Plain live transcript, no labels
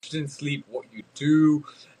interested in sleep, what you do,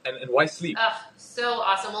 and why sleep. So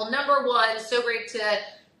awesome. Well, number one, so great to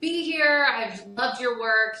be here. I've loved your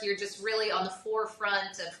work. You're just really on the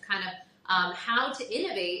forefront of kind of how to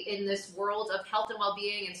innovate in this world of health and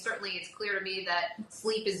well-being. And certainly it's clear to me that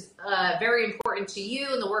sleep is very important to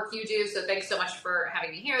you and the work you do. So thanks so much for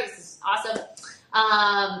having me here. This is awesome.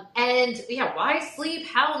 And yeah, why sleep?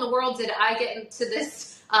 How in the world did I get into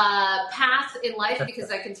this path in life? Because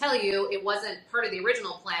I can tell you it wasn't part of the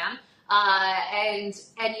original plan. And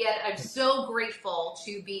yet I'm so grateful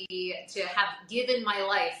to have given my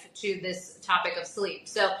life to this topic of sleep.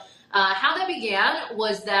 So how that began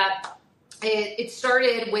was that it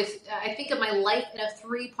started with, I think of my life in a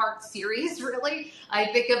 3-part series, really. I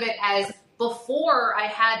think of it as before I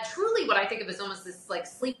had truly what I think of as almost this like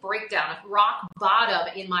sleep breakdown, a rock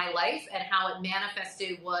bottom in my life, and how it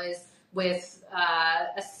manifested was with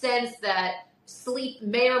a sense that sleep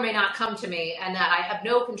may or may not come to me and that I have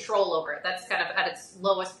no control over it. That's kind of at its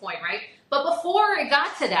lowest point, right? But before I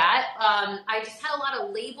got to that, I just had a lot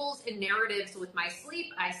of labels and narratives with my sleep.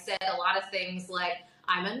 I said a lot of things like,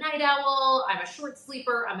 I'm a night owl, I'm a short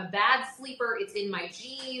sleeper, I'm a bad sleeper, it's in my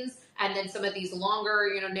genes. And then some of these longer,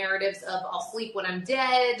 narratives of I'll sleep when I'm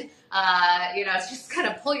dead. It's just kind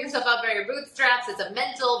of pull yourself up by your bootstraps. It's a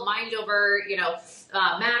mental mind over,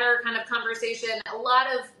 matter kind of conversation. A lot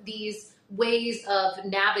of these ways of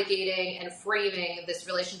navigating and framing this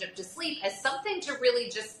relationship to sleep as something to really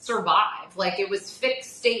just survive. Like it was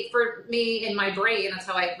fixed state for me in my brain. That's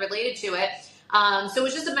how I related to it. So it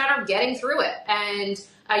was just a matter of getting through it. And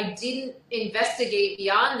I didn't investigate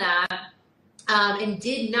beyond that and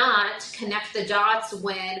did not connect the dots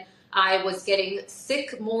when I was getting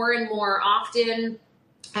sick more and more often.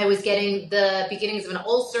 I was getting the beginnings of an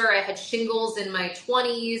ulcer. I had shingles in my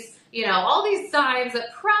 20s. All these signs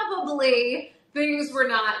that probably things were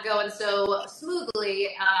not going so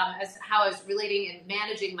smoothly as how I was relating and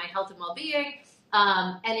managing my health and well-being.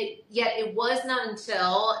 Yet it was not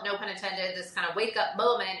until, no pun intended, this kind of wake up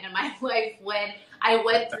moment in my life when I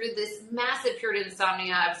went through this massive period of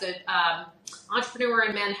insomnia. I was an entrepreneur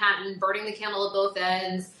in Manhattan, burning the candle at both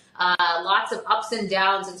ends, lots of ups and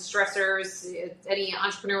downs and stressors any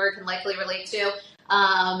entrepreneur can likely relate to.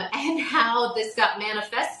 And how this got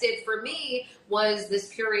manifested for me was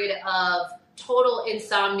this period of total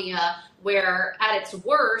insomnia where at its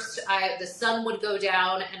worst, the sun would go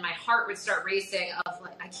down and my heart would start racing of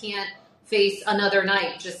like, I can't face another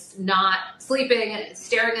night, just not sleeping,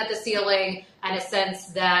 staring at the ceiling, and a sense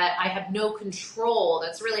that I have no control.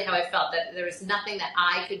 That's really how I felt, that there was nothing that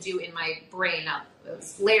I could do in my brain. Now,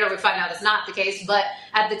 later we find out it's not the case, but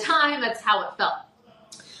at the time, that's how it felt.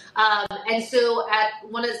 And so at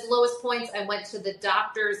one of its lowest points, I went to the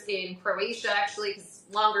doctors in Croatia, actually, because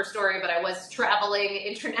longer story, but I was traveling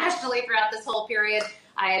internationally throughout this whole period.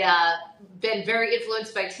 I had been very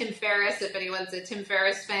influenced by Tim Ferriss, if anyone's a Tim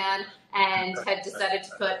Ferriss fan, and had decided to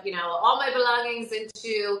put, all my belongings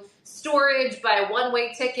into storage, buy a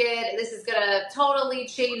one-way ticket. This is going to totally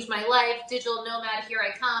change my life. Digital nomad, here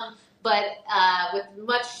I come. But with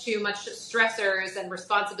much too much stressors and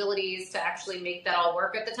responsibilities to actually make that all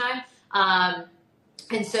work at the time.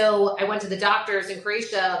 And so I went to the doctors in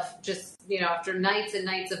Croatia just, after nights and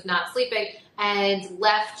nights of not sleeping, and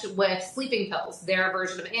left with sleeping pills, their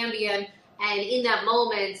version of Ambien. And in that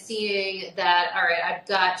moment, seeing that, all right, I've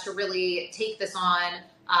got to really take this on.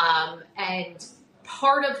 And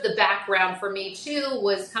part of the background for me, too,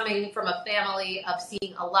 was coming from a family of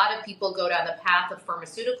seeing a lot of people go down the path of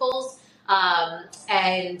pharmaceuticals.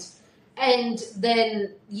 And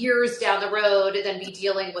then years down the road, then be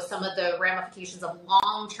dealing with some of the ramifications of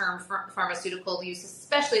long-term pharmaceutical use,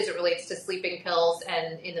 especially as it relates to sleeping pills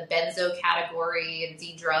and in the benzo category and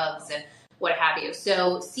D drugs and what have you.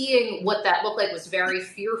 So seeing what that looked like was very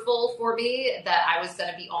fearful for me that I was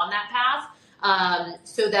going to be on that path.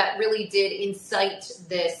 So that really did incite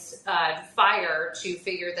this fire to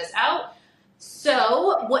figure this out.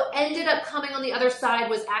 So what ended up coming on the other side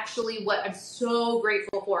was actually what I'm so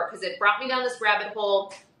grateful for, because it brought me down this rabbit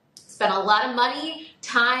hole, spent a lot of money,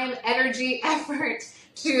 time, energy, effort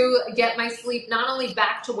to get my sleep not only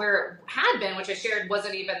back to where it had been, which I shared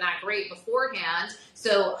wasn't even that great beforehand,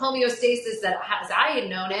 so homeostasis that as I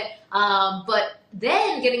had known it, but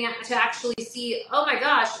then getting to actually see, oh my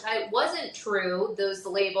gosh, it wasn't true, those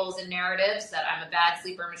labels and narratives that I'm a bad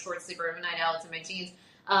sleeper, I'm a short sleeper, I'm a night owl, it's in my genes.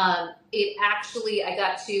 It actually, I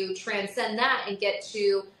got to transcend that and get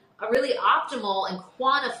to a really optimal and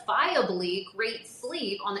quantifiably great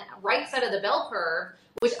sleep on the right side of the bell curve,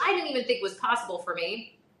 which I didn't even think was possible for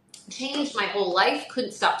me. changed my whole life.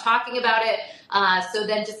 Couldn't stop talking about it. So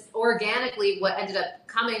then just organically what ended up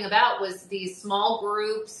coming about was these small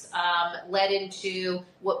groups led into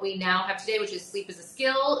what we now have today, which is sleep as a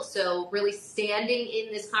skill. So really standing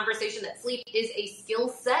in this conversation that sleep is a skill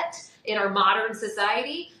set in our modern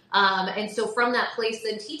society. And so from that place,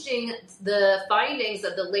 then teaching the findings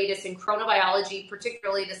of the latest in chronobiology,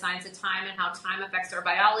 particularly the science of time and how time affects our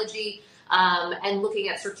biology, and looking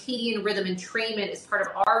at circadian rhythm entrainment is part of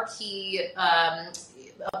our key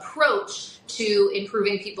approach to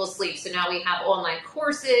improving people's sleep. So now we have online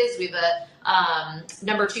courses. We have a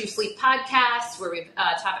number 2 sleep podcast where we've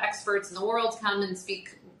top experts in the world come and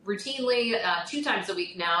speak routinely 2 times a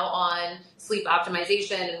week now on sleep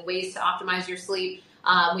optimization and ways to optimize your sleep.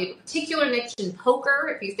 We have a particular niche in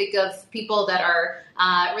poker. If you think of people that are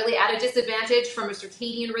really at a disadvantage from a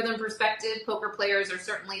circadian rhythm perspective, poker players are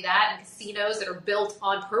certainly that, and casinos that are built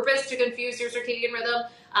on purpose to confuse your circadian rhythm.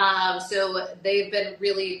 So they've been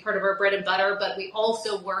really part of our bread and butter, but we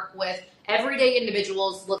also work with everyday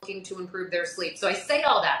individuals looking to improve their sleep. So I say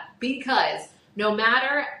all that because no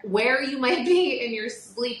matter where you might be in your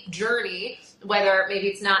sleep journey, whether maybe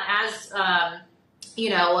it's not as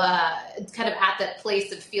kind of at that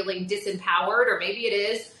place of feeling disempowered, or maybe it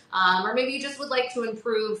is, or maybe you just would like to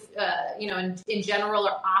improve, in general,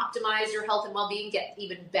 or optimize your health and well-being, get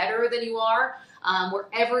even better than you are.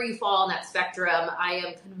 Wherever you fall on that spectrum, I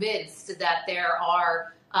am convinced that there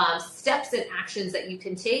are steps and actions that you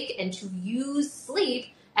can take, and to use sleep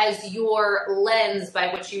as your lens by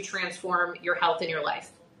which you transform your health and your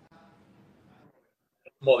life.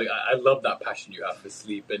 Mollie, I love that passion you have for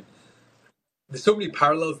sleep, and there's so many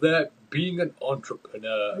parallels there. Being an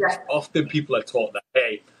entrepreneur, often people are taught that,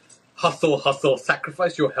 hey, hustle,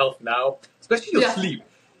 sacrifice your health now, especially your sleep.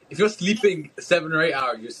 If you're sleeping 7 or 8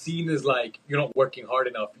 hours, you're seen as like you're not working hard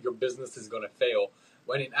enough, your business is going to fail.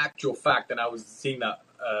 When in actual fact, and I was seeing that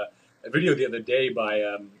a video the other day by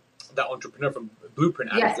that entrepreneur from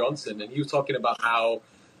Blueprint, Adam Johnson, and he was talking about how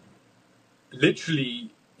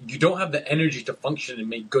literally you don't have the energy to function and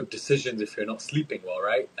make good decisions if you're not sleeping well,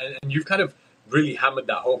 right? And you've kind of really hammered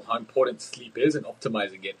that home, how important sleep is and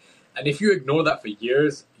optimizing it. And if you ignore that for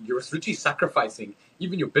years, you're literally sacrificing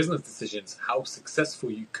even your business decisions, how successful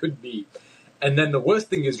you could be. And then the worst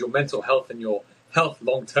thing is your mental health and your health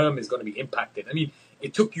long-term is going to be impacted. I mean,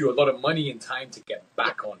 it took you a lot of money and time to get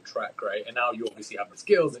back on track, right? And now you obviously have the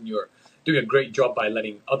skills and you're doing a great job by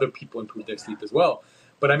letting other people improve their sleep as well.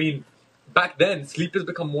 But I mean, back then, sleep has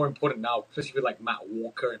become more important now, especially with like Matt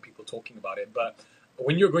Walker and people talking about it. But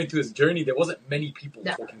when you're going through this journey, there wasn't many people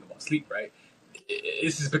talking about sleep, right?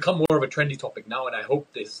 This has become more of a trendy topic now, and I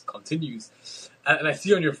hope this continues. And I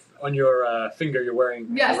see on your finger you're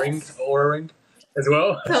wearing a ring, Aura ring, as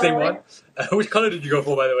well. Totally. Same one. Which color did you go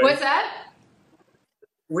for, by the way? What's that?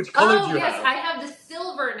 Which color do you have? I have the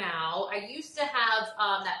silver now. I used to have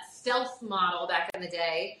that stealth model back in the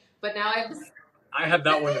day, but now I have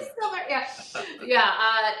that one. Silver,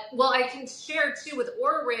 well, I can share too with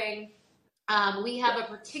Aura Ring. We have a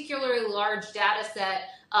particularly large data set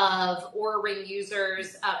of Aura Ring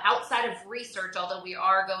users outside of research, although we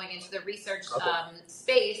are going into the research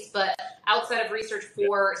space, but outside of research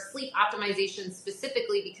for sleep optimization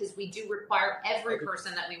specifically, because we do require every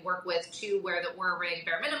person that we work with to wear the Aura Ring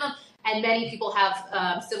bare minimum. And many people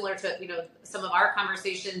have, similar to some of our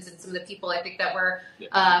conversations, and some of the people I think that we're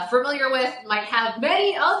familiar with might have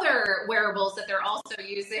many other wearables that they're also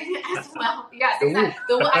using as well. Yes, exactly.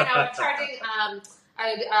 I know I'm charging.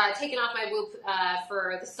 I've taken off my Whoop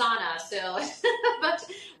for the sauna, so but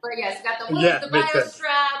yes, got the Whoop, the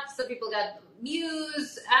BioStrap. Some people got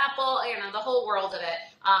Muse, Apple, the whole world of it.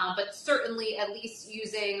 But certainly, at least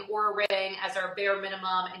using Aura Ring as our bare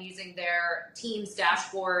minimum and using their Teams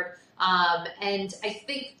dashboard. And I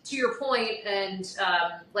think to your point, and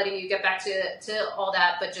letting you get back to all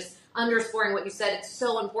that, but just underscoring what you said, it's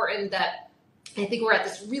so important that I think we're at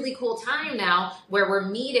this really cool time now where we're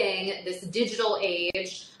meeting this digital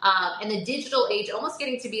age, and the digital age almost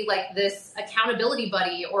getting to be like this accountability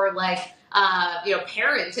buddy, or like,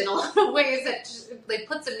 parent in a lot of ways, that like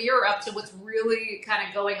puts a mirror up to what's really kind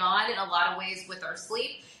of going on in a lot of ways with our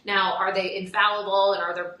sleep. Now, are they infallible, and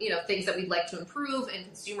are there, things that we'd like to improve, and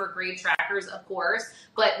consumer grade trackers, of course,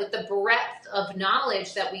 but with the breadth of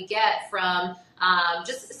knowledge that we get from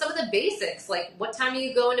just some of the basics, like what time are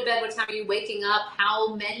you going to bed, what time are you waking up,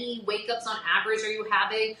 how many wake-ups on average are you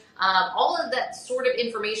having, all of that sort of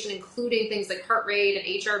information, including things like heart rate and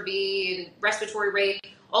HRV and respiratory rate,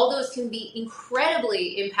 all those can be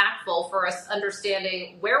incredibly impactful for us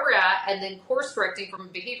understanding where we're at and then course correcting from a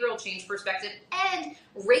behavioral change perspective and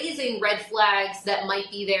raising red flags that might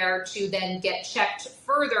be there to then get checked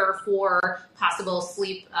further for possible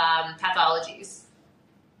sleep pathologies.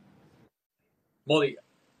 Mollie,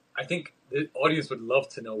 I think the audience would love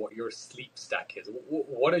to know what your sleep stack is.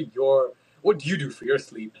 What do you do for your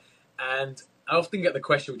sleep? And I often get the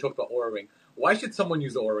question, we talked about Oura Ring. Why should someone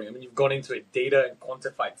use Oura Ring? I mean, you've gone into it. Data and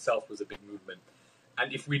quantified self was a big movement.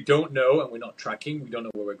 And if we don't know and we're not tracking, we don't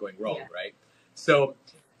know where we're going wrong, right? So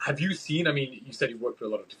have you seen, I mean, you said you've worked with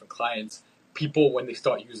a lot of different clients, people, when they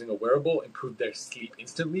start using a wearable, improve their sleep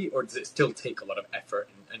instantly, or does it still take a lot of effort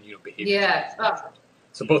and behavior? Yeah.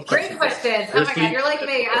 So both great questions. Oh my God, you're like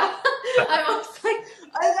me. I'm almost like,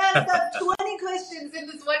 I've asked up 20 questions in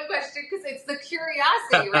this one question because it's the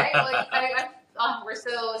curiosity, right? Like, we're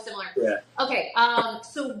so similar. Yeah. Okay.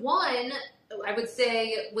 So one, I would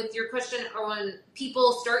say with your question on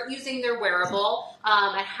people start using their wearable,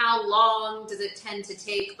 and how long does it tend to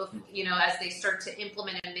take, as they start to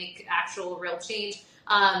implement and make actual real change.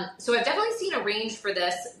 So I've definitely seen a range for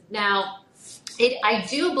this. Now, I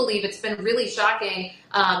do believe it's been really shocking,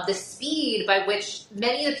 the speed by which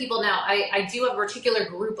many of the people now, I do have a particular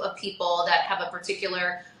group of people that have a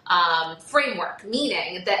particular framework,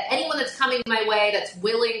 meaning that anyone that's coming my way that's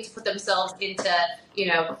willing to put themselves into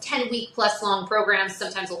 10-week plus long programs,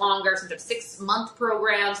 sometimes longer, sometimes 6-month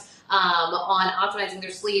programs on optimizing their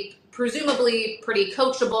sleep, presumably pretty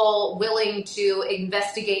coachable, willing to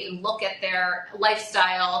investigate and look at their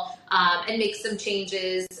lifestyle and make some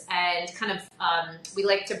changes, and kind of we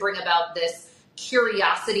like to bring about this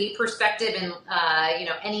curiosity perspective and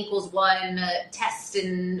N=1 test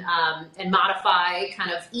and modify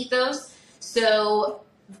kind of ethos. So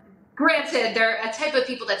granted, they're a type of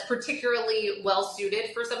people that's particularly well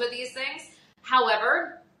suited for some of these things.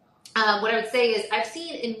 However, what I would say is I've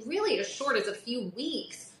seen in really as short as a few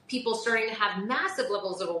weeks, people starting to have massive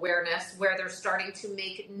levels of awareness where they're starting to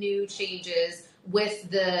make new changes with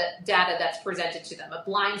the data that's presented to them.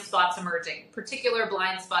 Blind spots emerging. Particular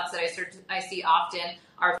blind spots that I see often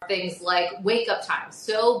are things like wake up time,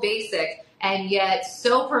 so basic and yet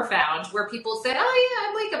so profound, where people say, oh yeah,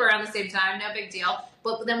 I wake up around the same time, no big deal.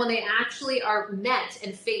 But then when they actually are met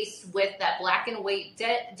and faced with that black and white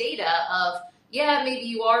data of, yeah, maybe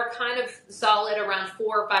you are kind of solid around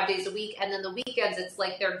 4 or 5 days a week. And then the weekends, it's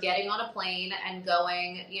like they're getting on a plane and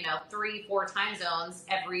going, 3-4 time zones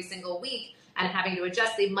every single week and having to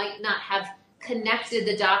adjust. They might not have connected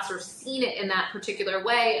the dots or seen it in that particular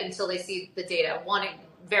way until they see the data. One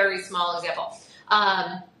very small example.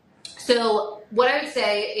 So what I would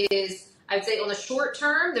say is, on the short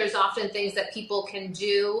term, there's often things that people can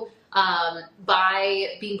do by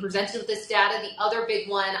being presented with this data. The other big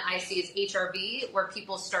one I see is HRV, where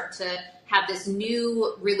people start to have this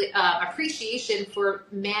new appreciation for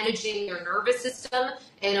managing their nervous system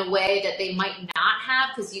in a way that they might not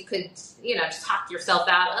have, because you could, just talk yourself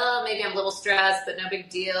out. Oh, maybe I'm a little stressed, but no big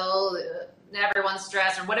deal. Everyone's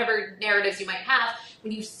stressed, or whatever narratives you might have.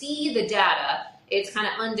 When you see the data, it's kind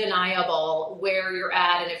of undeniable where you're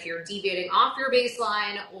at, and if you're deviating off your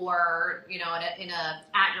baseline or, at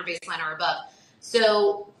your baseline or above.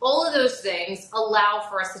 So all of those things allow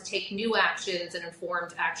for us to take new actions and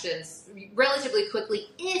informed actions relatively quickly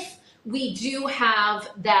if we do have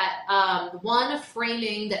that one,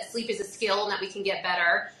 framing that sleep is a skill and that we can get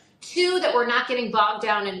better. 2, that we're not getting bogged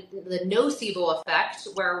down in the nocebo effect,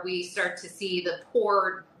 where we start to see the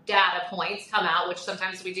poor data points come out, which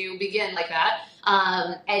sometimes we do begin like that.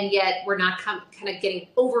 And yet we're not kind of getting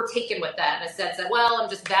overtaken with that in a sense that, well, I'm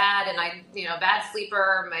just bad and I, bad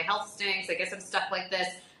sleeper, my health stinks, I guess I'm stuck like this.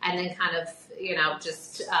 And then kind of,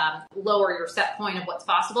 just lower your set point of what's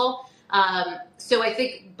possible. So I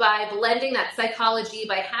think by blending that psychology,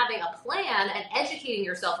 by having a plan and educating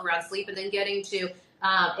yourself around sleep, and then getting to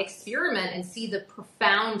experiment and see the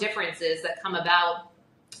profound differences that come about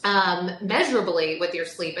measurably with your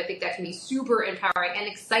sleep, I think that can be super empowering and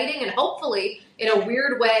exciting, and hopefully in a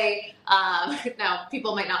weird way, now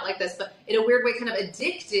people might not like this, but in a weird way kind of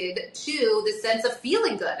addicted to the sense of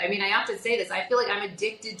feeling good. I mean, I often say this, I feel like I'm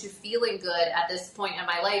addicted to feeling good at this point in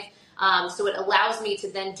my life. So it allows me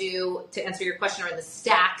to then to answer your question, or in the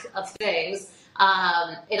stack of things,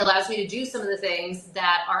 it allows me to do some of the things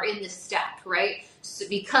that are in the stack, right? So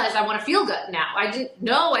because I want to feel good now. I didn't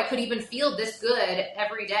know I could even feel this good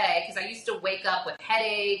every day, because I used to wake up with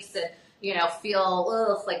headaches and,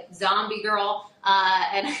 feel like zombie girl.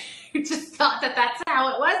 And I just thought that that's how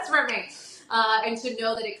it was for me. and to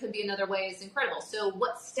know that it could be another way is incredible. So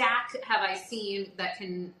what stack have I seen that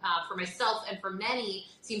can, for myself and for many,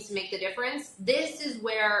 seems to make the difference? This is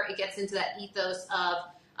where it gets into that ethos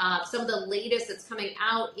of some of the latest that's coming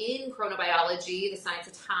out in chronobiology, the science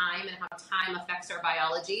of time and how time affects our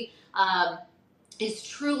biology, is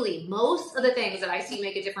truly most of the things that I see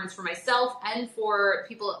make a difference for myself and for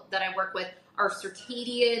people that I work with are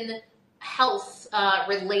circadian health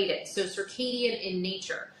related, so circadian in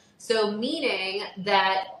nature. So meaning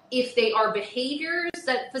that if they are behaviors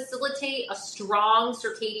that facilitate a strong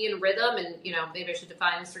circadian rhythm, and maybe I should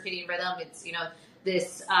define circadian rhythm, it's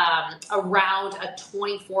this around a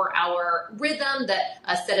 24-hour rhythm, that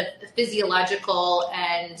a set of physiological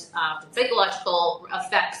and psychological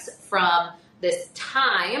effects from this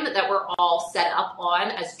time that we're all set up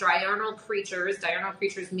on as diurnal creatures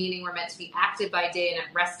meaning we're meant to be active by day and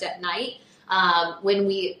at rest at night. When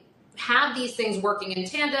we have these things working in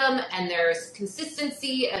tandem and there's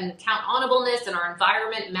consistency and count onableness and our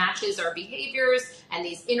environment matches our behaviors and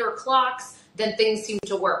these inner clocks, then things seem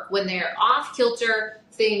to work. When they're off kilter,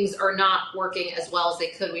 things are not working as well as they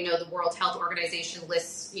could. We know the World Health Organization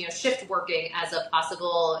lists, shift working as a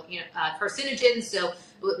possible, carcinogen. So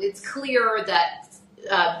it's clear that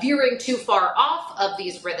veering too far off of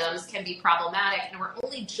these rhythms can be problematic, and we're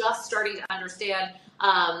only just starting to understand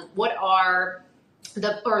what are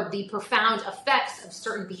the profound effects of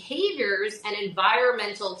certain behaviors and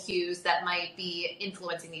environmental cues that might be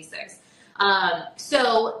influencing these things.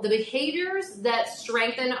 So the behaviors that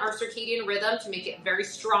strengthen our circadian rhythm to make it very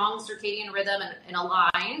strong circadian rhythm and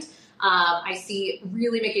aligned, I see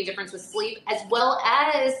really making a difference with sleep, as well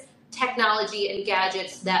as technology and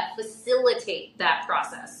gadgets that facilitate that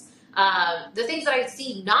process. The things that I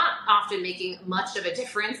see not often making much of a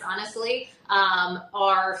difference, honestly,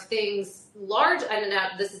 are things large. I don't know,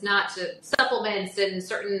 this is not to supplements and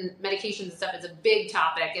certain medications and stuff. It's a big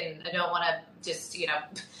topic, and I don't want to just,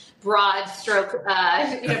 broad stroke,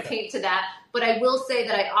 paint to that. But I will say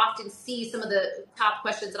that I often see some of the top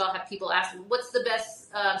questions that I'll have people ask: what's the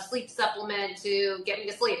best sleep supplement to get me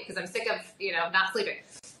to sleep? Because I'm sick of, not sleeping.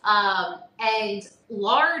 And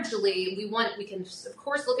largely, we can of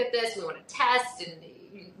course look at this. We want to test, and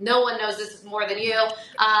no one knows this more than you.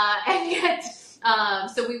 And yet,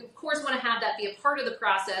 so we of course want to have that be a part of the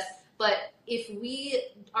process. But if we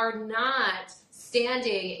are not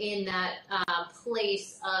standing in that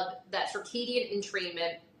place of that circadian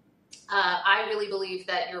entrainment, I really believe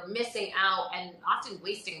that you're missing out and often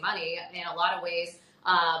wasting money in a lot of ways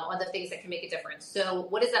on the things that can make a difference. So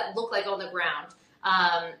what does that look like on the ground?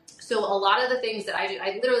 So a lot of the things that I do,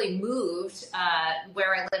 I literally moved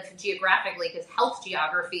where I live geographically, because health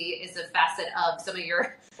geography is a facet of some of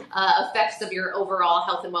your effects of your overall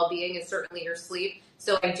health and well-being, and certainly your sleep.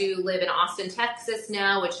 So I do live in Austin, Texas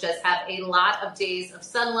now, which does have a lot of days of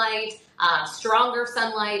sunlight, stronger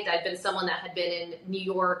sunlight. I've been someone that had been in New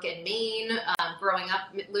York and Maine growing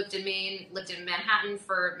up, lived in Maine, lived in Manhattan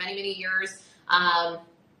for many, many years.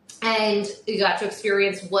 And you got to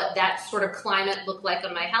experience what that sort of climate looked like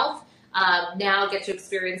on my health. Now get to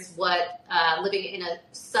experience what living in a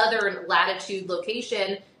southern latitude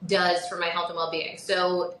location does for my health and well-being.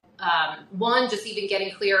 So one, just even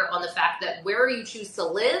getting clear on the fact that where you choose to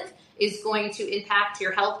live is going to impact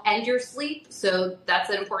your health and your sleep. So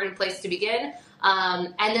that's an important place to begin.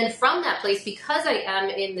 And then from that place, because I am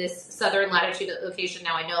in this southern latitude location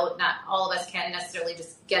now, I know not all of us can necessarily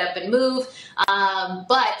just get up and move,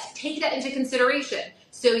 but take that into consideration.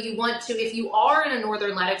 So you want to, if you are in a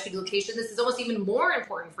northern latitude location, this is almost even more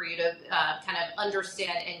important for you to kind of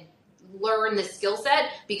understand and learn the skill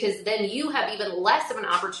set, because then you have even less of an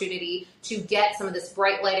opportunity to get some of this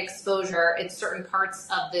bright light exposure in certain parts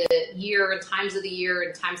of the year and times of the year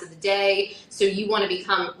and times of the day. So you want to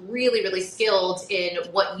become really, really skilled in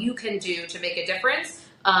what you can do to make a difference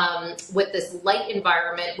with this light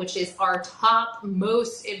environment, which is our top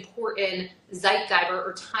most important zeitgeber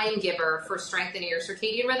or time giver for strengthening your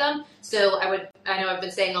circadian rhythm. So I know I've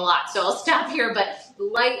been saying a lot, so I'll stop here, but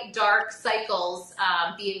light, dark cycles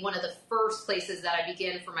being one of the first places that I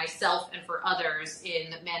begin for myself and for others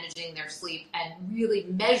in managing their sleep and really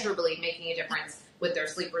measurably making a difference with their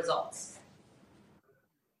sleep results.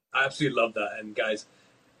 I absolutely love that. And guys,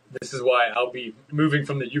 this is why I'll be moving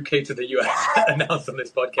from the UK to the US announced on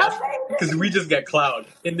this podcast, because we just get cloud.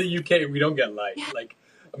 In the UK, we don't get light. Like,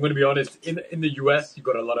 I'm going to be honest, in the US, you've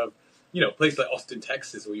got a lot of, places like Austin,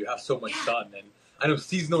 Texas, where you have so much sun. And I know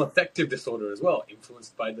seasonal affective disorder as well,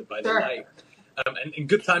 influenced by the light. And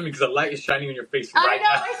good timing, because the light is shining on your face right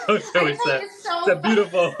now. So it's a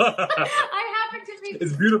beautiful. I happen to be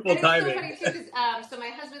It's beautiful and timing. it's so funny too, because so my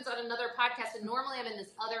husband's on another podcast, and normally I'm in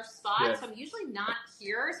this other spot, so I'm usually not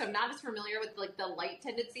here, so I'm not as familiar with like the light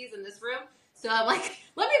tendencies in this room. So I'm like,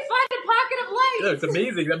 let me find a pocket of light. Yeah, it's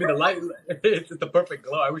amazing. I mean, the light, it's the perfect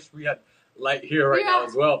glow. I wish we had light here right now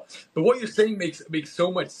as well. But what you're saying makes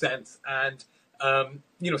so much sense. And,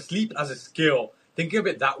 sleep as a skill, thinking of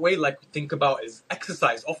it that way, like we think about is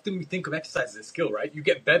exercise. Often we think of exercise as a skill, right? You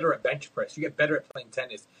get better at bench press. You get better at playing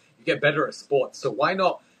tennis. You get better at sports. So why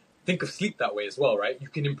not think of sleep that way as well, right? You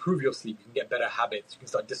can improve your sleep. You can get better habits. You can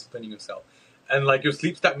start disciplining yourself. And like your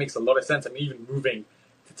sleep stack makes a lot of sense. I mean, even moving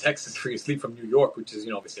to Texas for your sleep from New York, which is,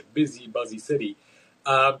 obviously a busy, buzzy city.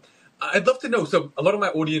 I'd love to know. So a lot of my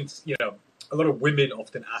audience, a lot of women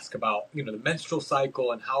often ask about, the menstrual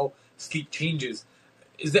cycle and how sleep changes.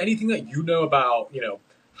 Is there anything that you know about,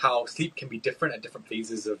 how sleep can be different at different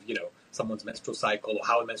phases of, someone's menstrual cycle, or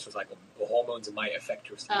how the menstrual cycle or hormones might affect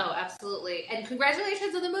your sleep? Oh, absolutely. And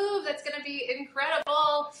congratulations on the move. That's going to be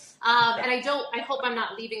incredible. And I hope I'm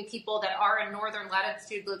not leaving people that are in northern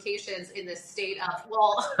latitude locations in this state of,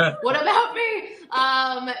 well, what about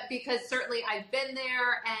me? Because certainly I've been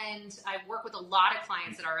there, and I work with a lot of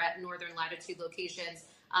clients that are at northern latitude locations.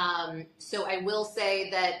 So I will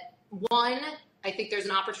say that, one, I think there's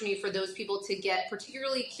an opportunity for those people to get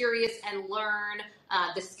particularly curious and learn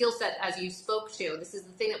the skill set as you spoke to. This is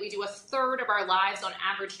the thing that we do. A third of our lives, on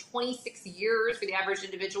average, 26 years for the average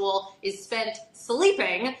individual, is spent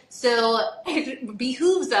sleeping. So it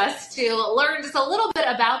behooves us to learn just a little bit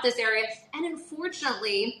about this area. And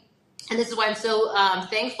unfortunately, and this is why I'm so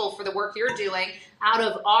thankful for the work you're doing, out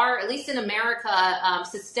of at least in America,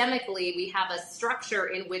 systemically, we have a structure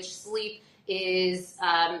in which sleep is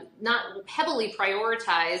not heavily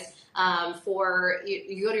prioritized for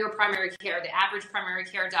you go to your primary care. The average primary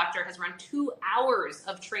care doctor has around 2 hours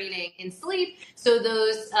of training in sleep. So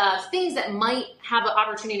those things that might have an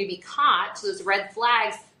opportunity to be caught, so those red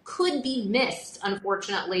flags, could be missed,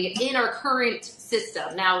 unfortunately, in our current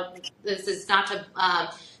system. Now, this is not to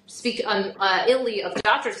speak illy of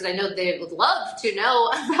doctors, because I know they would love to know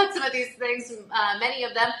about some of these things, many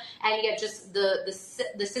of them, and yet just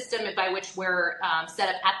the system by which we're set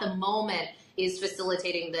up at the moment is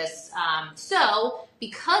facilitating this. So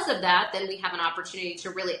because of that, then we have an opportunity to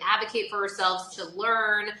really advocate for ourselves, to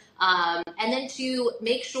learn, and then to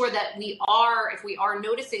make sure that if we are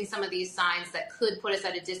noticing some of these signs that could put us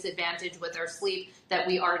at a disadvantage with our sleep, that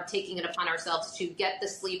we are taking it upon ourselves to get the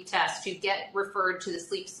sleep test, to get referred to the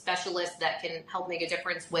sleep specialist that can help make a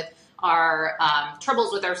difference with our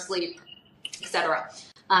troubles with our sleep, etc.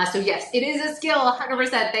 So yes, it is a skill,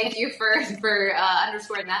 100%. Thank you for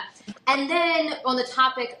underscoring that. And then on the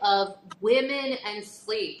topic of women and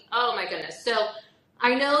sleep, oh my goodness. So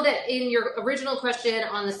I know that in your original question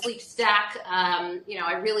on the sleep stack,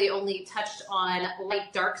 I really only touched on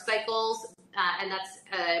light dark cycles, and that's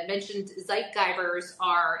mentioned Zeitgeibers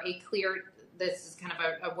are this is kind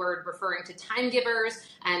of a word referring to time givers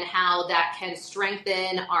and how that can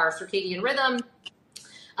strengthen our circadian rhythm.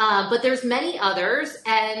 But there's many others,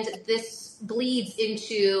 and this bleeds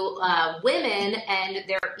into women and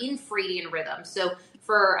their infradian rhythm. So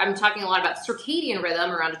I'm talking a lot about circadian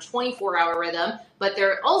rhythm, around a 24-hour rhythm, but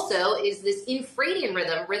there also is this infradian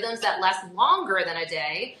rhythm, rhythms that last longer than a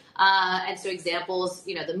day. And so examples,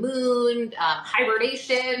 the moon,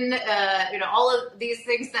 hibernation, all of these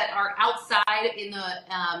things that are outside in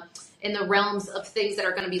the realms of things that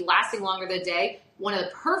are going to be lasting longer than a day. One of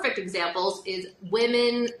the perfect examples is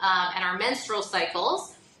women and our menstrual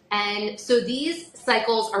cycles. And so these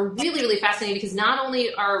cycles are really, really fascinating, because not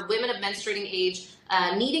only are women of menstruating age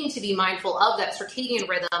needing to be mindful of that circadian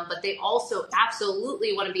rhythm, but they also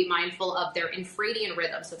absolutely want to be mindful of their infradian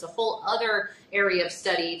rhythm. So it's a whole other area of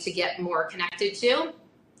study to get more connected to.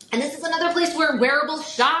 And this is another place where wearables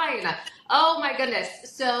shine. Oh my goodness.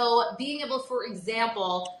 So being able, for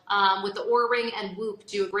example, with the Oura Ring and Whoop,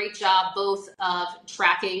 do a great job both of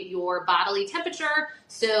tracking your bodily temperature.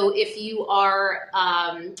 So if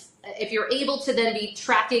you're able to then be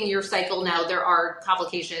tracking your cycle, now there are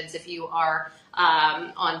complications if you are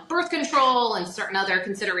on birth control and certain other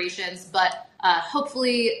considerations, but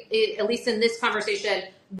hopefully, at least in this conversation,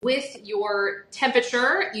 with your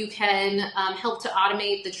temperature, you can help to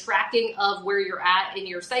automate the tracking of where you're at in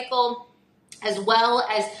your cycle, as well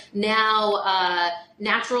as now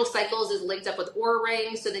natural cycles is linked up with Oura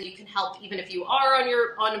Ring, so then you can help even if you are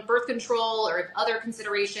on birth control or if other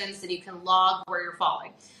considerations, then you can log where you're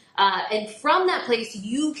falling. And from that place,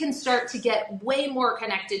 you can start to get way more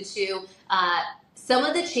connected to some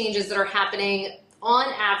of the changes that are happening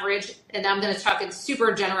on average, and I'm going to talk in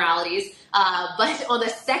super generalities, but on the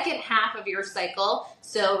second half of your cycle,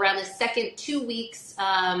 so around the second 2 weeks,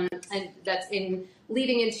 and that's in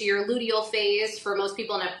leading into your luteal phase for most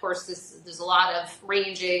people, and of course there's a lot of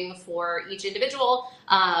ranging for each individual,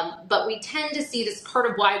 but we tend to see this part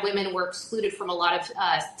of why women were excluded from a lot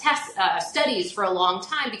of studies for a long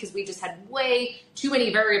time, because we just had way too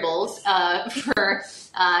many variables for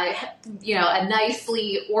a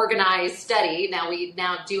nicely organized study. Now we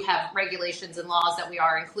do have regulations and laws that we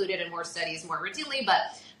are included in more studies more routinely, but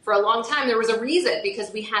for a long time, there was a reason,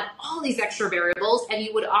 because we had all these extra variables, and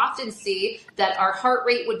you would often see that our heart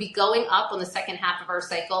rate would be going up on the second half of our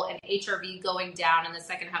cycle and HRV going down in the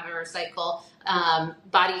second half of our cycle,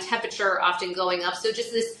 body temperature often going up. So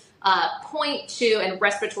just this 0.2 and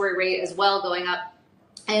respiratory rate as well going up,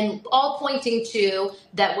 and all pointing to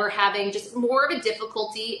that we're having just more of a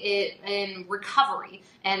difficulty in recovery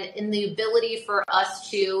and in the ability for us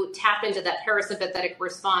to tap into that parasympathetic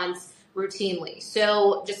response routinely.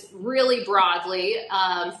 So just really broadly,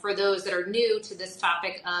 for those that are new to this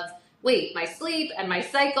topic of, wait, my sleep and my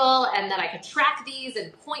cycle, and then I could track these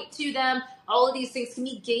and point to them, all of these things can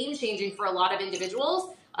be game changing for a lot of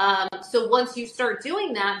individuals. So once you start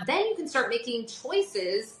doing that, then you can start making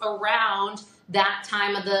choices around that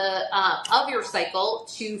time of your cycle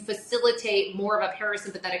to facilitate more of a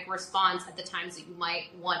parasympathetic response at the times that you might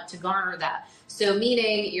want to garner that. So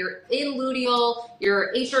meaning you're in luteal,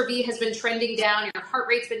 your HRV has been trending down, your heart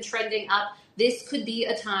rate's been trending up. This could be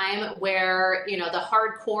a time where, the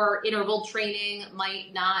hardcore interval training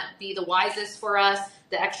might not be the wisest for us.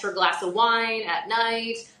 The extra glass of wine at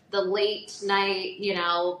night, the late night,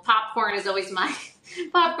 popcorn is always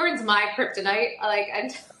popcorn's my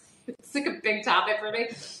kryptonite. It's like a big topic for me. And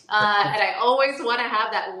I always want to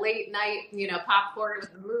have that late night, popcorn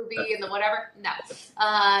with the movie and the whatever. No.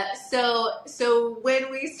 So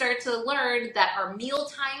when we start to learn that our meal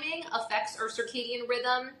timing affects our circadian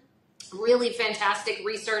rhythm, really fantastic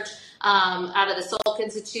research out of the Salk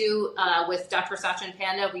Institute with Dr. Sachin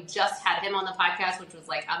Panda. We just had him on the podcast, which was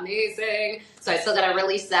amazing. So I still got to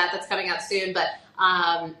release that. That's coming out soon. But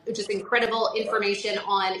just incredible information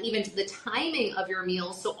on even the timing of your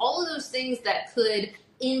meals. So all of those things that could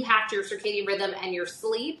impact your circadian rhythm and your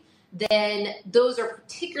sleep, then those are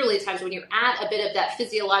particularly times when you're at a bit of that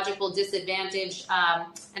physiological disadvantage.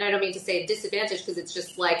 And I don't mean to say disadvantage, because it's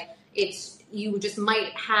just you just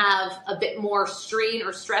might have a bit more strain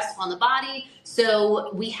or stress on the body.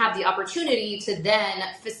 So we have the opportunity to then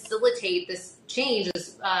facilitate this change,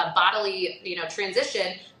 this bodily,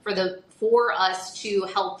 transition for us to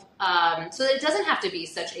help, so that it doesn't have to be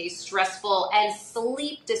such a stressful and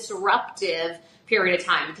sleep disruptive period of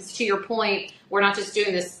time. Because to your point, we're not just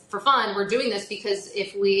doing this for fun. We're doing this because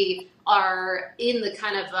if we are in the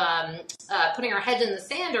kind of putting our heads in the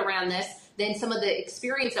sand around this, then some of the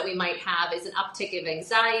experience that we might have is an uptick of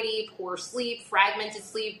anxiety, poor sleep, fragmented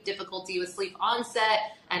sleep, difficulty with sleep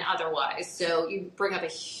onset, and otherwise. So you bring up a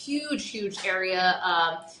huge, huge area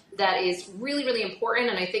that is really, really important.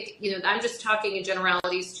 And I think, I'm just talking in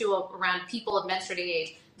generalities too around people of menstruating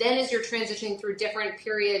age. Then as you're transitioning through different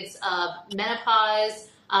periods of menopause,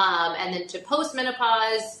 and then to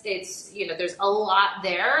post-menopause, it's, there's a lot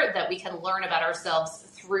there that we can learn about ourselves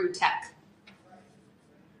through tech.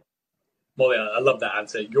 Mollie, I love that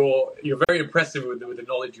answer. You're very impressive with the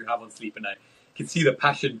knowledge you have on sleep, and I can see the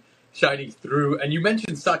passion shining through. And you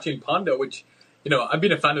mentioned Sachin Panda, which, I've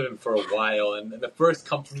been a fan of him for a while. And the first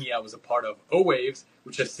company I was a part of, O-Waves,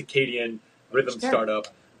 which is a circadian rhythm startup,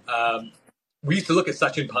 we used to look at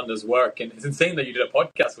Sachin Panda's work, and it's insane that you did a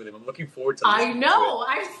podcast with him. I'm looking forward to I know.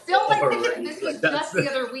 I'm still thinking this was just the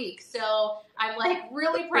other week. So I'm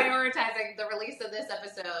really prioritizing the release of this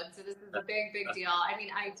episode. So this is a big, big deal.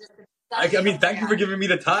 Thank you for giving me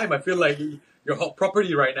the time. I feel like you're hot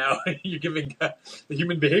property right now. You're giving the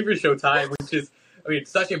Human Behavior Show time, which is,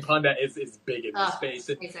 Sachin Panda is big in this space.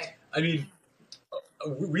 And,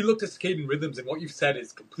 we looked at circadian rhythms, and what you've said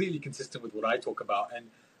is completely consistent with what I talk about. And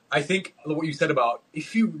I think what you said about,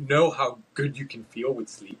 if you know how good you can feel with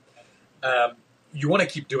sleep, you want to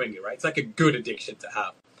keep doing it, right? It's like a good addiction to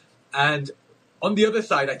have. And on the other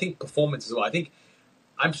side, I think performance as well. I think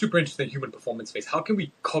I'm super interested in human performance space. How can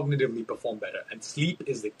we cognitively perform better? And sleep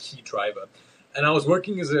is the key driver. And I was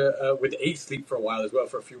working with 8 Sleep for a while as well,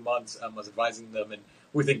 for a few months. I was advising them, and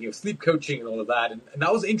we're thinking of sleep coaching and all of that. And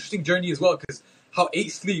that was an interesting journey as well, because how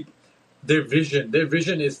 8 Sleep, their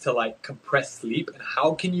vision is to compress sleep. And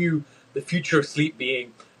how can the future of sleep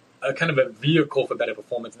being a kind of a vehicle for better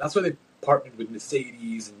performance. And that's why they've partnered with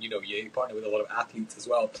Mercedes, and you partner with a lot of athletes as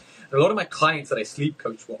well. And a lot of my clients that I sleep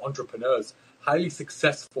coach were entrepreneurs, highly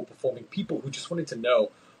successful performing people who just wanted to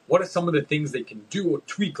know what are some of the things they can do or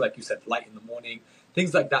tweak, like you said, light in the morning,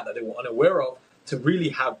 things like that they were unaware of to really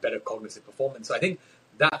have better cognitive performance. So I think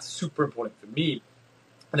that's super important for me.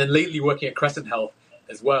 And then lately working at Crescent Health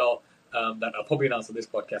as well, that I'll probably announce on this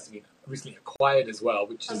podcast, recently acquired as well,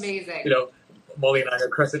 which is amazing. Mollie and I know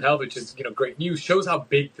Crescent Health, which is great news, shows how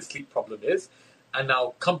big the sleep problem is. And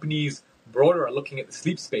now companies broader are looking at the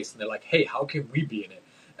sleep space and they're like, hey, how can we be in it?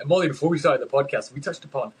 And Mollie, before we started the podcast, we touched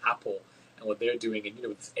upon Apple and what they're doing, and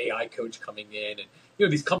with this AI coach coming in,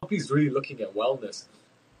 and these companies really looking at wellness.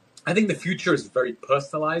 I think the future is very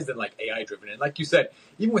personalized and like AI driven. And like you said,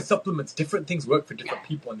 even with supplements, different things work for different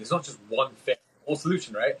people, and there's not just one fit or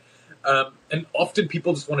solution, right? And often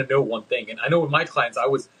people just want to know one thing. And I know with my clients, I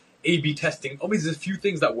was A/B testing. Obviously, there's a few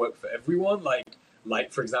things that work for everyone, like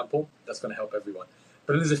light, for example, that's going to help everyone.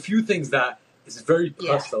 But there's a few things that is very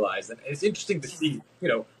personalized. And it's interesting to see,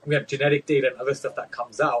 we have genetic data and other stuff that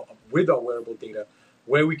comes out with our wearable data,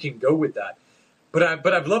 where we can go with that. But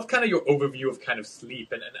I've loved kind of your overview of kind of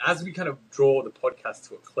sleep. And as we kind of draw the podcast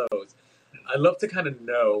to a close, I'd love to kind of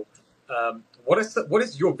know, what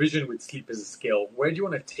is your vision with sleep as a skill? Where do you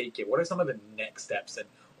want to take it? What are some of the next steps? And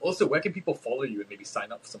also, where can people follow you and maybe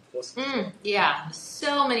sign up for some courses? Yeah,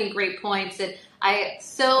 so many great points. And I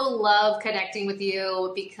so love connecting with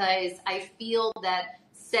you because I feel that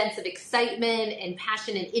sense of excitement and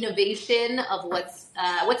passion and innovation of what's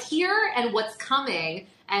here and what's coming.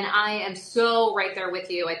 And I am so right there with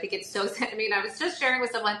you. I think it's so, I was just sharing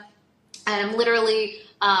with someone, and I'm literally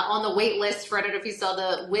on the wait list for, I don't know if you saw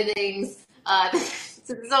the Withings,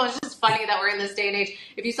 so it's just funny that we're in this day and age.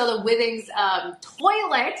 If you saw the Withings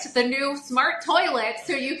toilet, the new smart toilet,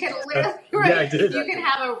 so you can literally, you can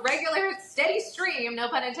have a regular steady stream, no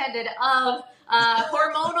pun intended, of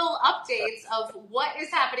hormonal updates of what is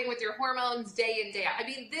happening with your hormones day in, day out.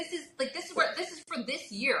 This is for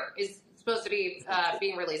this year is supposed to be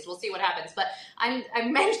being released. We'll see what happens. But I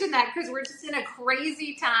mentioned that because we're just in a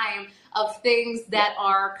crazy time of things that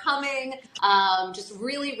are coming, just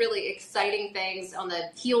really, really exciting things on the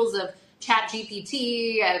heels of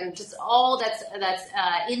ChatGPT and just all that's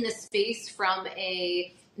in the space from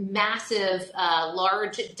a massive,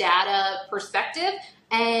 large data perspective.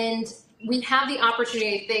 And we have the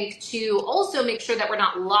opportunity, I think, to also make sure that we're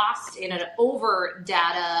not lost in an over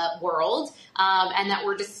data world, and that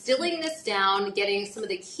we're distilling this down, getting some of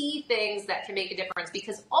the key things that can make a difference.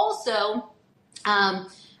 Because also,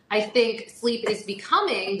 I think sleep is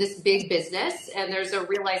becoming this big business, and there's a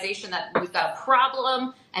realization that we've got a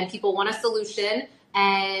problem and people want a solution.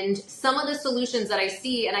 And some of the solutions that I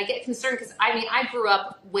see, and I get concerned because I grew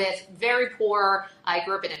up with very poor, I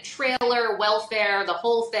grew up in a trailer, welfare, the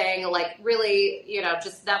whole thing, like really,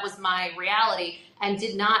 just that was my reality, and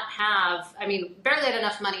did not have, barely had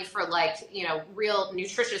enough money for real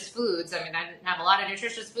nutritious foods. I didn't have a lot of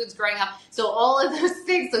nutritious foods growing up. So all of those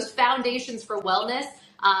things, those foundations for wellness,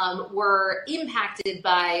 were impacted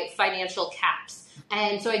by financial caps.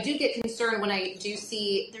 And so I do get concerned when I do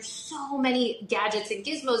see there's so many gadgets and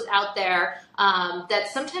gizmos out there that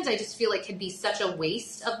sometimes I just feel like can be such a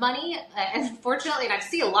waste of money. And unfortunately, and I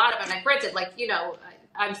see a lot of them, and granted,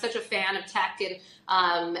 I'm such a fan of tech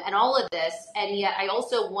and all of this, and yet I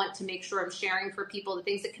also want to make sure I'm sharing for people the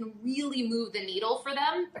things that can really move the needle for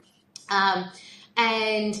them.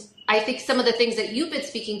 And I think some of the things that you've been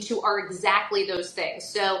speaking to are exactly those things.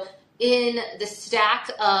 So in the stack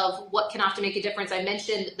of what can often make a difference, I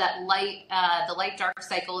mentioned that the light-dark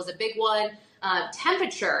cycle is a big one.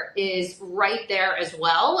 Temperature is right there as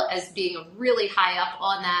well as being really high up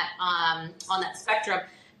on that spectrum.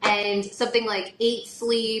 And something like 8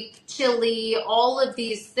 sleep, chili, all of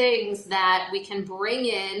these things that we can bring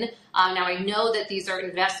in. Now, I know that these are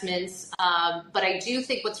investments, but I do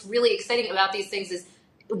think what's really exciting about these things is,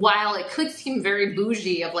 while it could seem very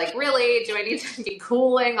bougie of really, do I need to be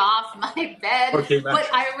cooling off my bed? Okay, but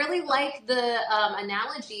I really like the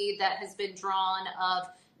analogy that has been drawn of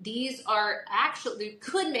these are actually,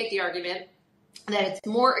 could make the argument that it's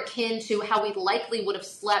more akin to how we likely would have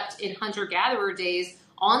slept in hunter-gatherer days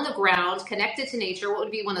on the ground, connected to nature. What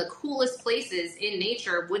would be one of the coolest places in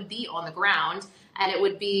nature would be on the ground. And it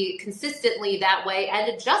would be consistently that way and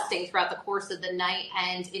adjusting throughout the course of the night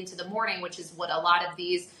and into the morning, which is what a lot of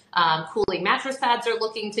these cooling mattress pads are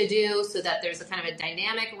looking to do, so that there's a kind of a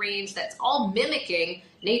dynamic range that's all mimicking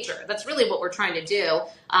nature. That's really what we're trying to do,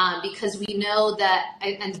 because we know that,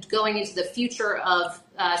 and going into the future of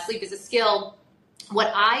sleep as a skill,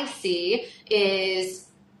 what I see is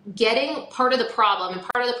getting part of the problem, and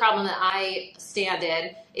part of the problem that I stand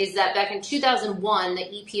in is that back in 2001, the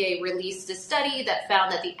EPA released a study that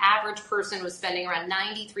found that the average person was spending around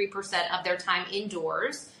 93% of their time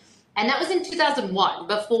indoors. And that was in 2001,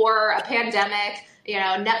 before a pandemic,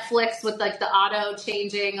 Netflix with like the auto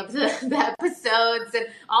changing of the episodes and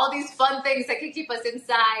all these fun things that could keep us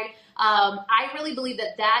inside. I really believe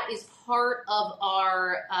that is part of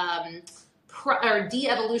our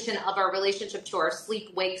de-evolution of our relationship to our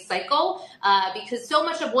sleep-wake cycle, because so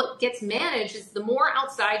much of what gets managed is the more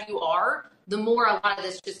outside you are, the more a lot of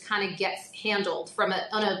this just kind of gets handled from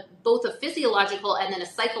both a physiological and then a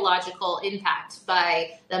psychological impact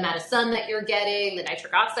by the amount of sun that you're getting, the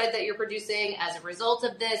nitric oxide that you're producing as a result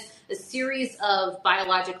of this, a series of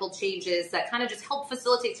biological changes that kind of just help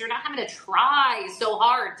facilitate so you're not having to try so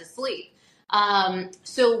hard to sleep.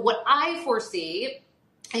 So what I foresee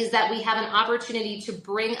is that we have an opportunity to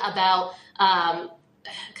bring about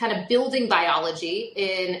kind of building biology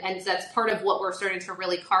and that's part of what we're starting to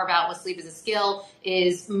really carve out with Sleep as a Skill,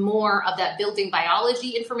 is more of that building biology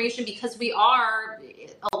information, because a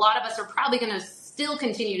lot of us are probably going to still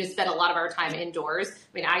continue to spend a lot of our time indoors. I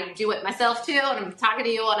mean, I do it myself too, and I'm talking to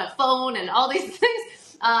you on a phone and all these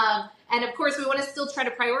things. And of course, we want to still try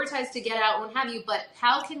to prioritize to get out and what have you, but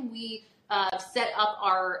how can we set up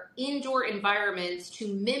our indoor environments to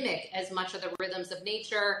mimic as much of the rhythms of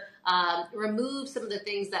nature, remove some of the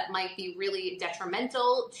things that might be really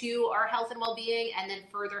detrimental to our health and well-being, and then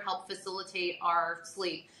further help facilitate our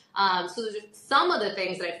sleep. So there's some of the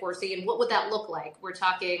things that I foresee, and what would that look like? We're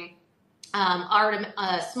talking our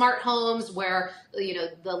smart homes where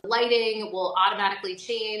the lighting will automatically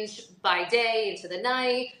change by day into the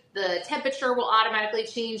night. The temperature will automatically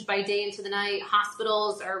change by day into the night.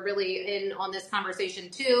 Hospitals are really in on this conversation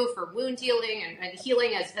too, for wound healing and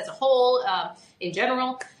healing as a whole in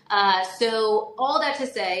general. So all that to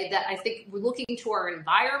say that I think we're looking to our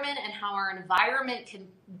environment and how our environment can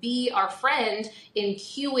be our friend in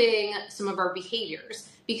cueing some of our behaviors.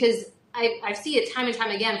 Because I see it time and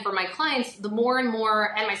time again for my clients, the more and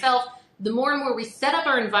more, and myself, the more and more we set up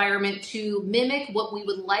our environment to mimic what we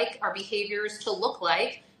would like our behaviors to look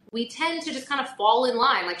like, we tend to just kind of fall in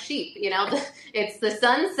line like sheep. It's the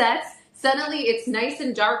sun sets, suddenly it's nice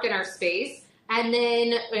and dark in our space. And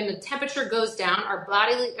then when the temperature goes down, our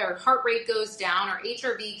heart rate goes down, our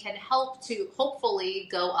HRV can help to hopefully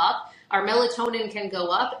go up, our melatonin can go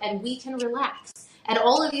up, and we can relax. And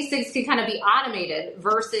all of these things can kind of be automated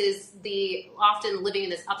versus the often living in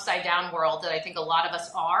this upside down world that I think a lot of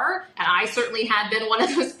us are. And I certainly have been one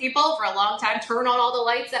of those people for a long time, turn on all the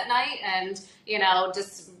lights at night and,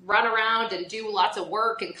 just run around and do lots of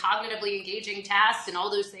work and cognitively engaging tasks and all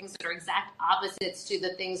those things that are exact opposites to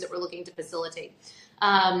the things that we're looking to facilitate.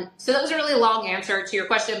 So that was a really long answer to your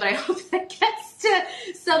question, but I hope that gets to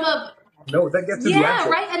some of... No, that gets to the answer. Yeah,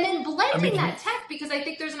 right. And then blending that tech, because I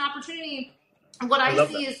think there's an opportunity. What I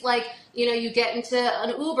see is like, you get into an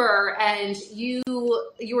Uber and you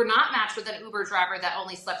were not matched with an Uber driver that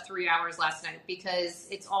only slept 3 hours last night, because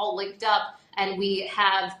it's all linked up and we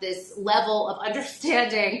have this level of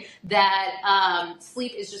understanding that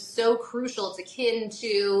sleep is just so crucial. It's akin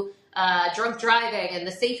to drunk driving and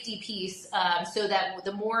the safety piece, so that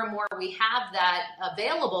the more and more we have that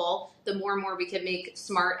available, the more and more we can make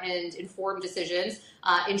smart and informed decisions.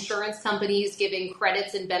 Insurance companies giving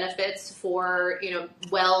credits and benefits for a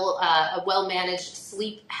well-managed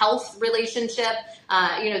sleep health relationship.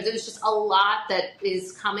 There's just a lot that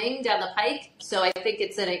is coming down the pike. So I think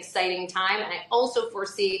it's an exciting time. And I also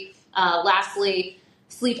foresee, lastly,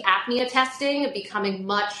 sleep apnea testing becoming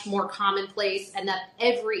much more commonplace, and that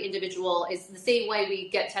every individual is the same way we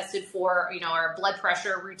get tested for, our blood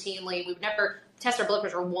pressure routinely. We would never test our blood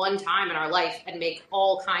pressure one time in our life and make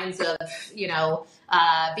all kinds of,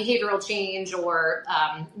 behavioral change or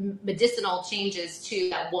medicinal changes to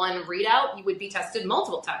that one readout. You would be tested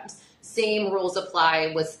multiple times. Same rules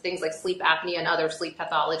apply with things like sleep apnea and other sleep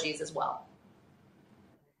pathologies as well.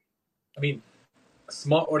 I mean,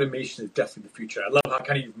 smart automation is definitely the future. I love how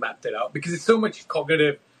kind of you've mapped it out, because it's so much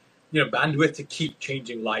cognitive, bandwidth to keep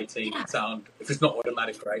changing lighting and sound if it's not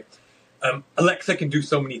automatic, right? Alexa can do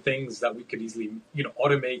so many things that we could easily,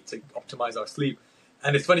 automate to optimize our sleep.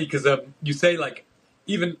 And it's funny because you say, like,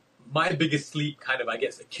 even my biggest sleep kind of, I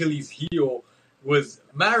guess, Achilles heel was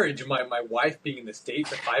marriage. My wife being in the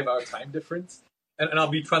States, a 5-hour time difference. And I'll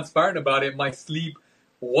be transparent about it. My sleep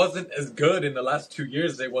wasn't as good in the last 2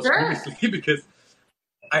 years as it was previously, because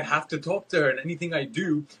I have to talk to her, and anything I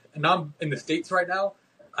do, and now I'm in the States right now,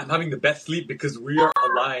 I'm having the best sleep because we are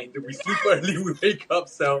aligned. We sleep early, we wake up.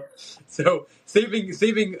 So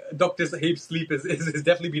saving Dr. Sahib's sleep is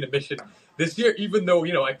definitely been a mission this year, even though,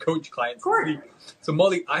 I coach clients to sleep. So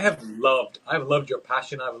Mollie, I've loved your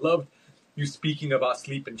passion. I've loved you speaking about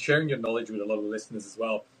sleep and sharing your knowledge with a lot of the listeners as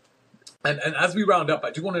well. And as we round up,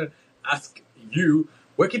 I do want to ask you,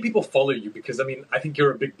 where can people follow you? Because I think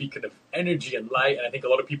you're a big beacon of energy and light, and I think a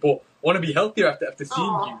lot of people want to be healthier after seeing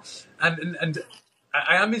you. And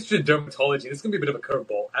I am interested in dermatology. This is going to be a bit of a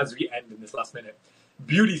curveball as we end in this last minute.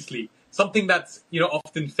 Beauty sleep, something that's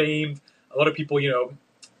often famed. A lot of people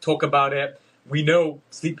talk about it. We know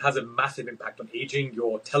sleep has a massive impact on aging,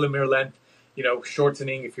 your telomere length,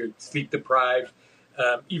 shortening if you're sleep deprived,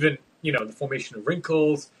 even the formation of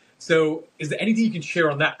wrinkles. So is there anything you can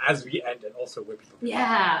share on that as we end, and also where people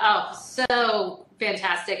can so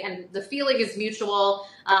fantastic. And the feeling is mutual.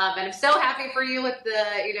 And I'm so happy for you with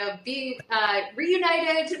the, being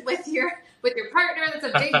reunited with your partner. That's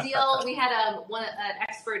a big deal. We had an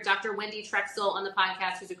expert, Dr. Wendy Trexel, on the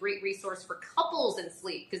podcast, who's a great resource for couples and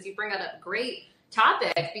sleep, because you bring up a great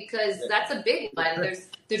topic, because that's a big one. There's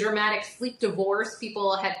the dramatic sleep divorce.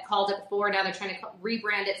 People had called it before. Now they're trying to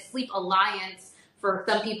rebrand it Sleep Alliance, for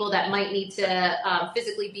some people that might need to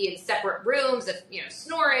physically be in separate rooms, if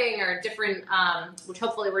snoring or different, which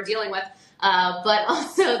hopefully we're dealing with, but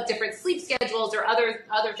also different sleep schedules or other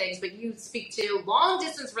things. But you speak to long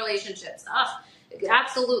distance relationships.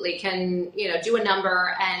 Absolutely can do a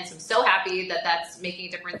number, and so I'm so happy that that's making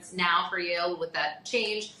a difference now for you with that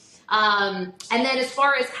change. And then as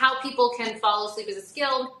far as how people can follow Sleep as a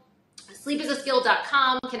Skill,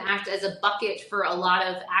 sleepasaskill.com can act as a bucket for a lot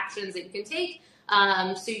of actions that you can take.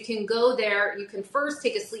 So you can go there, you can first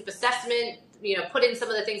take a sleep assessment, put in some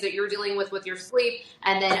of the things that you're dealing with your sleep,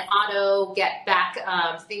 and then auto get back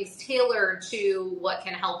things tailored to what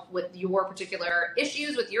can help with your particular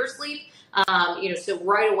issues with your sleep. So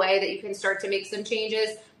right away that you can start to make some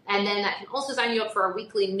changes. And then that can also sign you up for our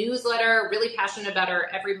weekly newsletter. Really passionate about our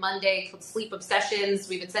every Monday called Sleep Obsessions.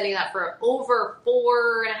 We've been sending that for over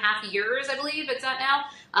 4.5 years, I believe it's at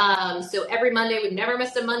now. So every Monday, we've never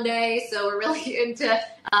missed a Monday. So we're really into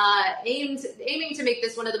aiming to make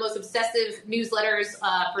this one of the most obsessive newsletters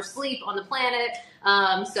for sleep on the planet.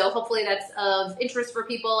 So hopefully that's of interest for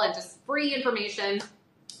people, and just free information.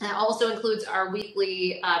 That also includes our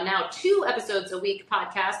weekly, now 2 episodes a week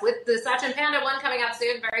podcast, with the Sachin Panda one coming out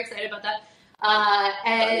soon. Very excited about that.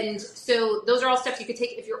 And so those are all steps you could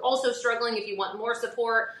take if you're also struggling, if you want more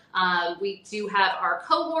support. We do have our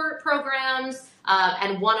cohort programs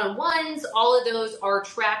and one-on-ones. All of those are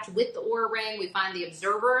tracked with the Aura Ring. We find the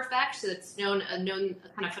observer effect. So it's a known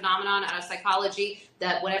kind of phenomenon out of psychology,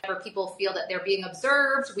 that whenever people feel that they're being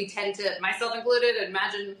observed, we tend to, myself included,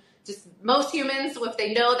 imagine just most humans, if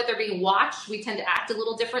they know that they're being watched, we tend to act a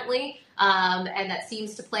little differently. And that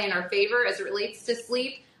seems to play in our favor as it relates to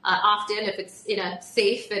sleep, often if it's in a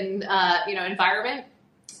safe and environment.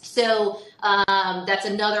 So that's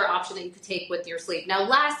another option that you could take with your sleep. Now,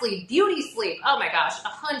 lastly, beauty sleep. Oh my gosh,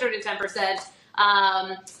 110%.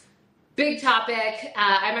 Big topic.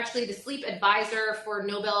 I'm actually the sleep advisor for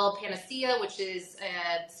Nobel Panacea, which is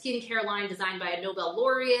a skincare line designed by a Nobel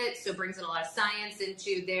laureate. So brings in a lot of science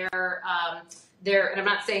into their, and I'm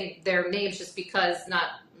not saying their names just because,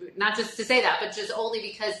 not just to say that, but just only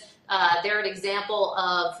because they're an example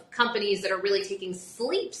of companies that are really taking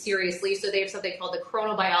sleep seriously. So they have something called the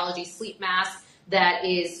chronobiology sleep mask that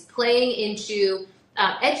is playing into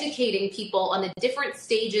educating people on the different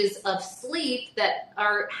stages of sleep that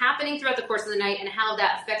are happening throughout the course of the night, and how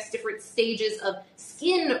that affects different stages of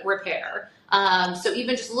skin repair. So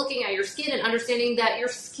even just looking at your skin and understanding that your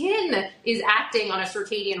skin is acting on a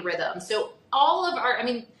circadian rhythm. So all of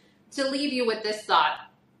to leave you with this thought,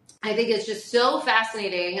 I think it's just so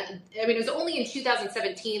fascinating. It was only in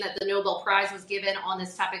 2017 that the Nobel Prize was given on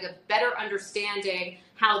this topic of better understanding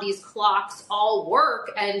how these clocks all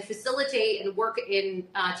work and facilitate and work in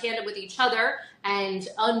tandem with each other, and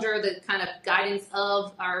under the kind of guidance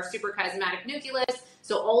of our suprachiasmatic nucleus.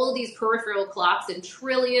 So all of these peripheral clocks and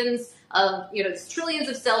trillions of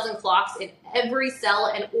cells and clocks in every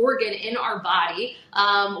cell and organ in our body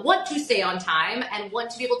want to stay on time and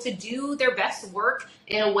want to be able to do their best work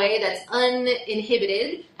in a way that's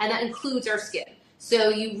uninhibited, and that includes our skin. So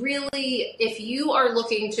you really, if you are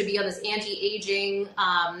looking to be on this anti-aging,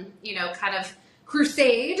 kind of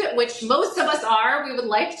crusade, which most of us are, we would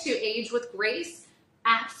like to age with grace.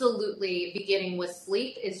 Absolutely, beginning with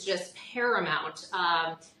sleep is just paramount.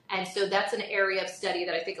 And so that's an area of study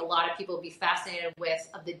that I think a lot of people would be fascinated with,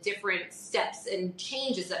 of the different steps and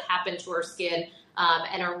changes that happen to our skin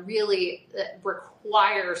and are really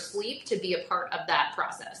require sleep to be a part of that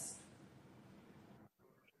process.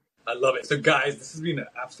 I love it. So, guys, this has been an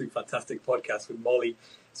absolutely fantastic podcast with Mollie.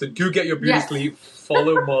 So, do get your beauty Yes. sleep.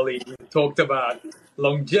 Follow Mollie. We talked about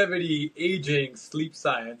longevity, aging, sleep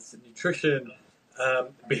science, nutrition,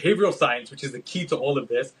 behavioral science, which is the key to all of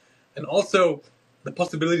this, and also the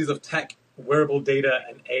possibilities of tech, wearable data,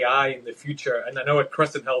 and AI in the future. And I know at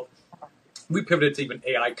Crescent Health, we pivoted to even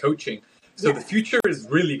AI coaching. So, the future is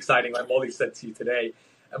really exciting, like Mollie said to you today.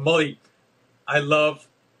 And Mollie, I love,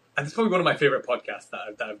 and it's probably one of my favorite podcasts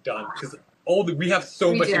that I've done because we have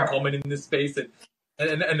so much in common in this space,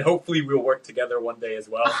 and hopefully we'll work together one day as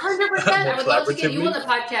well. 100%. I would love to get you on the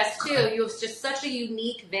podcast too. You have just such a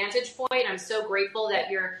unique vantage point. I'm so grateful that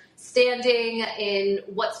you're standing in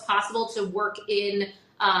what's possible to work in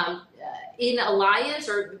alliance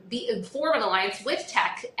or form an alliance with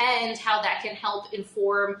tech, and how that can help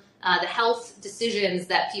inform the health decisions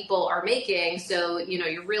that people are making. So,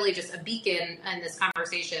 you're really just a beacon in this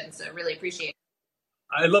conversation. So I really appreciate it.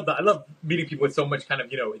 I love that. I love meeting people with so much kind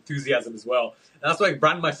of, enthusiasm as well. And that's why I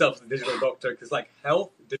brand myself as a digital doctor, because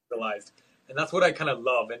health digitalized. And that's what I kind of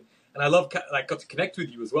love. And I love, got to connect with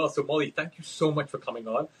you as well. So Mollie, thank you so much for coming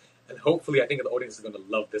on. And hopefully I think the audience is going to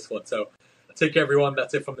love this one. So take care, everyone.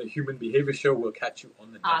 That's it from the Human Behavior Show. We'll catch you on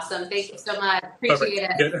the next Awesome. Thank you so much. Appreciate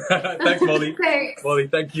it. Thanks, Mollie. Thanks. Mollie,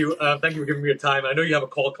 thank you. Thank you for giving me your time. I know you have a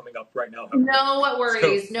call coming up right now. No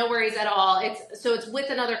worries. No worries at all. It's with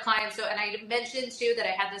another client. So, and I mentioned too that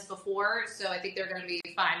I had this before. So I think they're going to be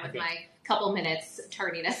fine with my couple minutes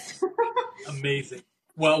tardiness. Amazing.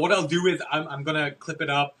 Well, what I'll do is I'm going to clip it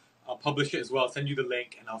up. I'll publish it as well. I'll send you the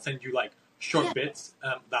link, and I'll send you short bits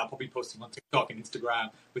that I'll probably posting on TikTok and Instagram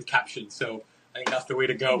with captions. So I think that's the way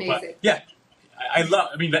to go. Amazing. But yeah, I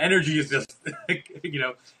love, the energy is just,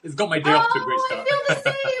 it's got my day off to a great start. I feel the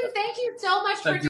same. Thank you so much for doing